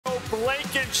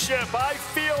Blankenship. I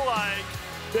feel like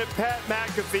that Pat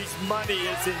McAfee's money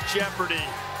is in jeopardy.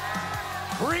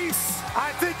 Reese,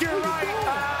 I think you're right.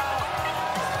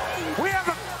 We have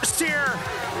a first here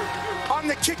on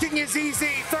the Kicking is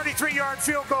Easy 33-yard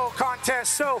field goal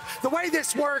contest. So the way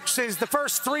this works is the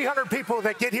first 300 people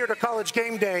that get here to College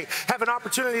Game Day have an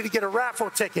opportunity to get a raffle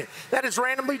ticket. That is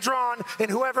randomly drawn, and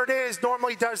whoever it is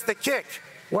normally does the kick.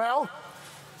 Well,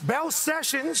 Belle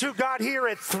Sessions, who got here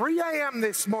at 3 a.m.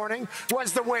 this morning,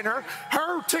 was the winner.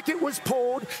 Her ticket was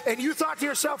pulled, and you thought to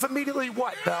yourself immediately,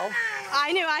 what, Belle?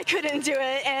 I knew I couldn't do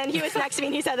it, and he was next to me,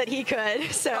 and he said that he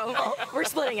could, so we're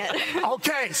splitting it.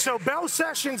 Okay, so Belle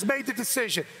Sessions made the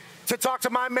decision to talk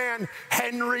to my man,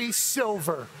 Henry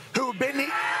Silver, who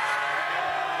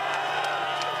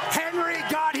Henry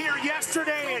got here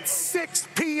yesterday at 6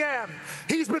 p.m.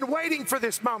 He's been waiting for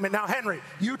this moment. Now, Henry,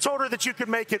 you told her that you could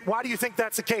make it. Why do you think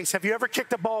that's the case? Have you ever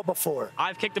kicked a ball before?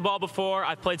 I've kicked a ball before.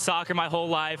 I've played soccer my whole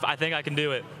life. I think I can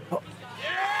do it.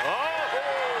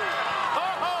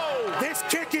 This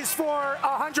kick is for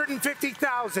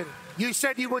 $150,000. You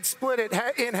said you would split it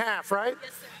in half, right?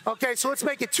 Yes, sir. Okay, so let's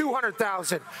make it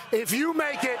 $200,000. If you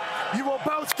make it, you will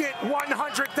both get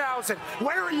 $100,000.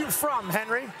 Where are you from,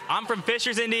 Henry? I'm from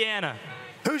Fishers, Indiana.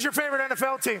 Who's your favorite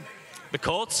NFL team? The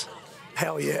Colts?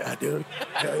 Hell yeah, dude.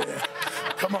 Hell yeah.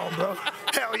 Come on, bro.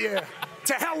 Hell yeah.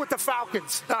 To hell with the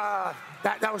Falcons.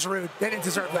 That was rude. They didn't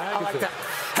deserve that. I like that.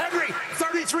 Henry,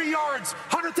 33 yards,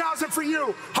 $100,000 for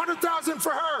you, $100,000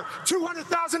 for her,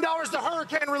 $200,000 to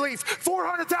hurricane relief,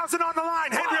 $400,000 on the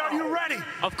line. Henry, are you ready?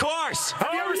 Of course.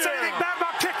 Have you ever said anything bad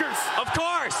about kickers? Of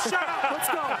course. Shut up. Let's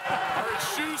go. Are his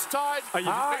shoes tied? Are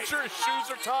you make sure his shoes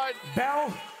are tied?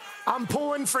 Belle, I'm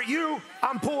pulling for you.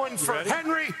 I'm pulling for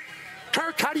Henry.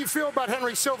 Kirk, how do you feel about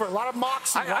Henry Silver? A lot of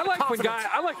mocks. I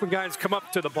like when guys come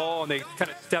up to the ball and they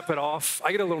kind of step it off.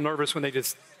 I get a little nervous when they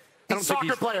just. He's a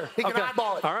soccer player. He can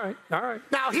eyeball it. All right, all right.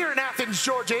 Now here in Athens,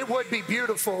 Georgia, it would be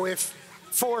beautiful if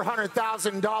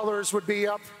 $400,000 would be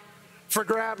up for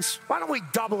grabs. Why don't we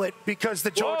double it because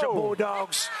the Georgia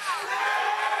Bulldogs?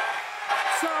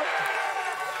 So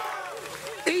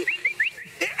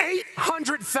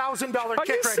 $800,000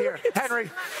 kick right here, Henry.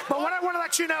 But what I want to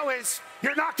let you know is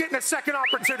you're not getting a second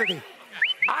opportunity.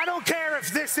 I don't care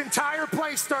if this entire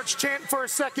place starts chanting for a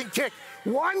second kick.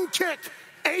 One kick,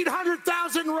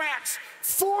 800,000 racks,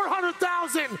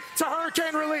 400,000 to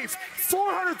hurricane relief,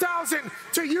 400,000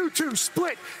 to you two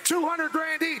split, 200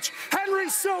 grand each. Henry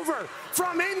Silver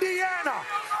from Indiana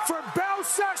for Belle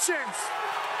Sessions.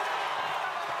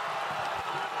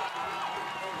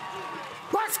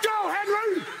 Let's go,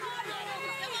 Henry!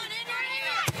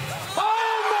 Oh,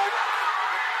 my...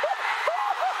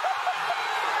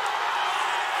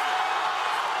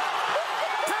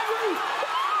 Henry!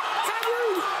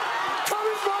 Henry! Come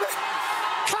in, buddy!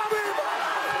 Come in!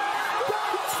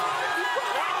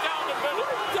 Right down the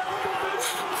middle.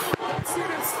 Let's see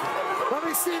this. Let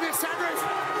me see this, Henry.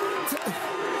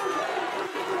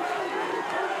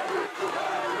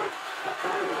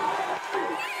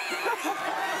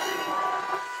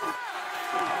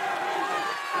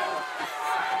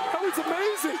 That was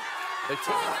amazing. I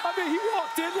mean, he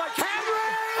walked in like Henry!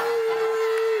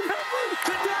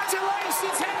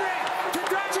 Congratulations, Henry!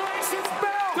 Congratulations,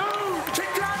 Belle! Dude!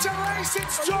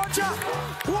 Congratulations, Georgia!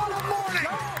 What a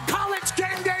morning! College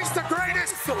Game Day's the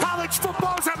greatest! College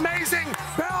football's amazing!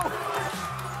 Belle,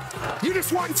 you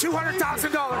just won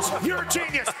 $200,000. You're a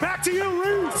genius. Back to you,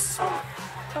 Reese.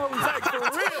 Oh, like for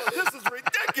real? This is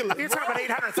ridiculous. You're talking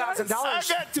about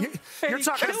 $800,000. You're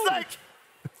talking like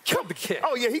killed the kid.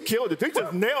 Oh yeah, he killed it. He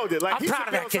just nailed it. Like I'm proud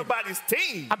of that kid. Somebody's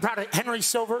team. I'm proud of Henry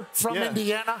Silver from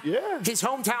Indiana. Yeah. His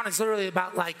hometown is literally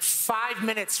about like 5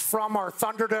 minutes from our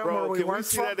Thunderdome where we went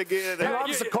from. That again? He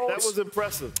loves the Colts. That was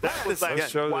impressive. That was like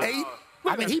wow.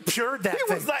 I mean, he pured that thing.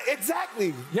 He was like,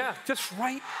 exactly. Yeah, just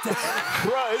right there.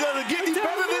 Bro, it doesn't get any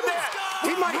better than that.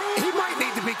 He might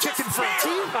need to be kicking for a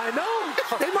team. I know.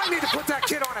 They might need to put that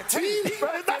kid on a team.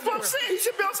 That's what I'm saying. He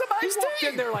should be on somebody's team. He walked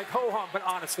in there like ho-hum, but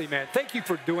honestly, man, thank you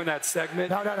for doing that segment.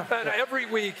 No. And every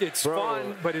week it's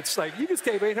fun, but it's like you just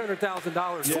gave $800,000.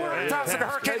 $400,000 to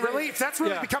hurricane relief. That's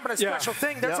really becoming a special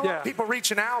thing. There's a lot of people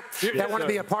reaching out that want to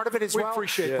be a part of it as well. We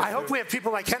appreciate it. I hope we have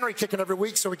people like Henry kicking every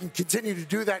week so we can continue to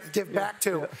do that and give back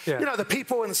to the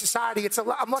people in the society.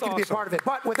 I'm lucky to be a part of it.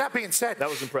 But with that being said, that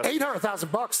was impressive.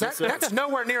 $800,000. That's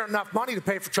nowhere near enough money to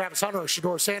pay for Travis Hunter or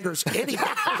Shedeur Sanders. Back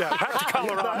to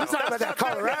Colorado. He's not about that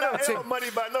Colorado team. Money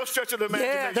by no stretch of the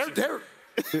imagination. Yeah,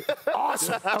 they're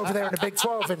awesome over there in the Big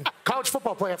 12, and College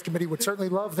Football Playoff Committee would certainly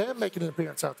love them making an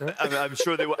appearance out there. I'm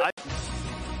sure they would.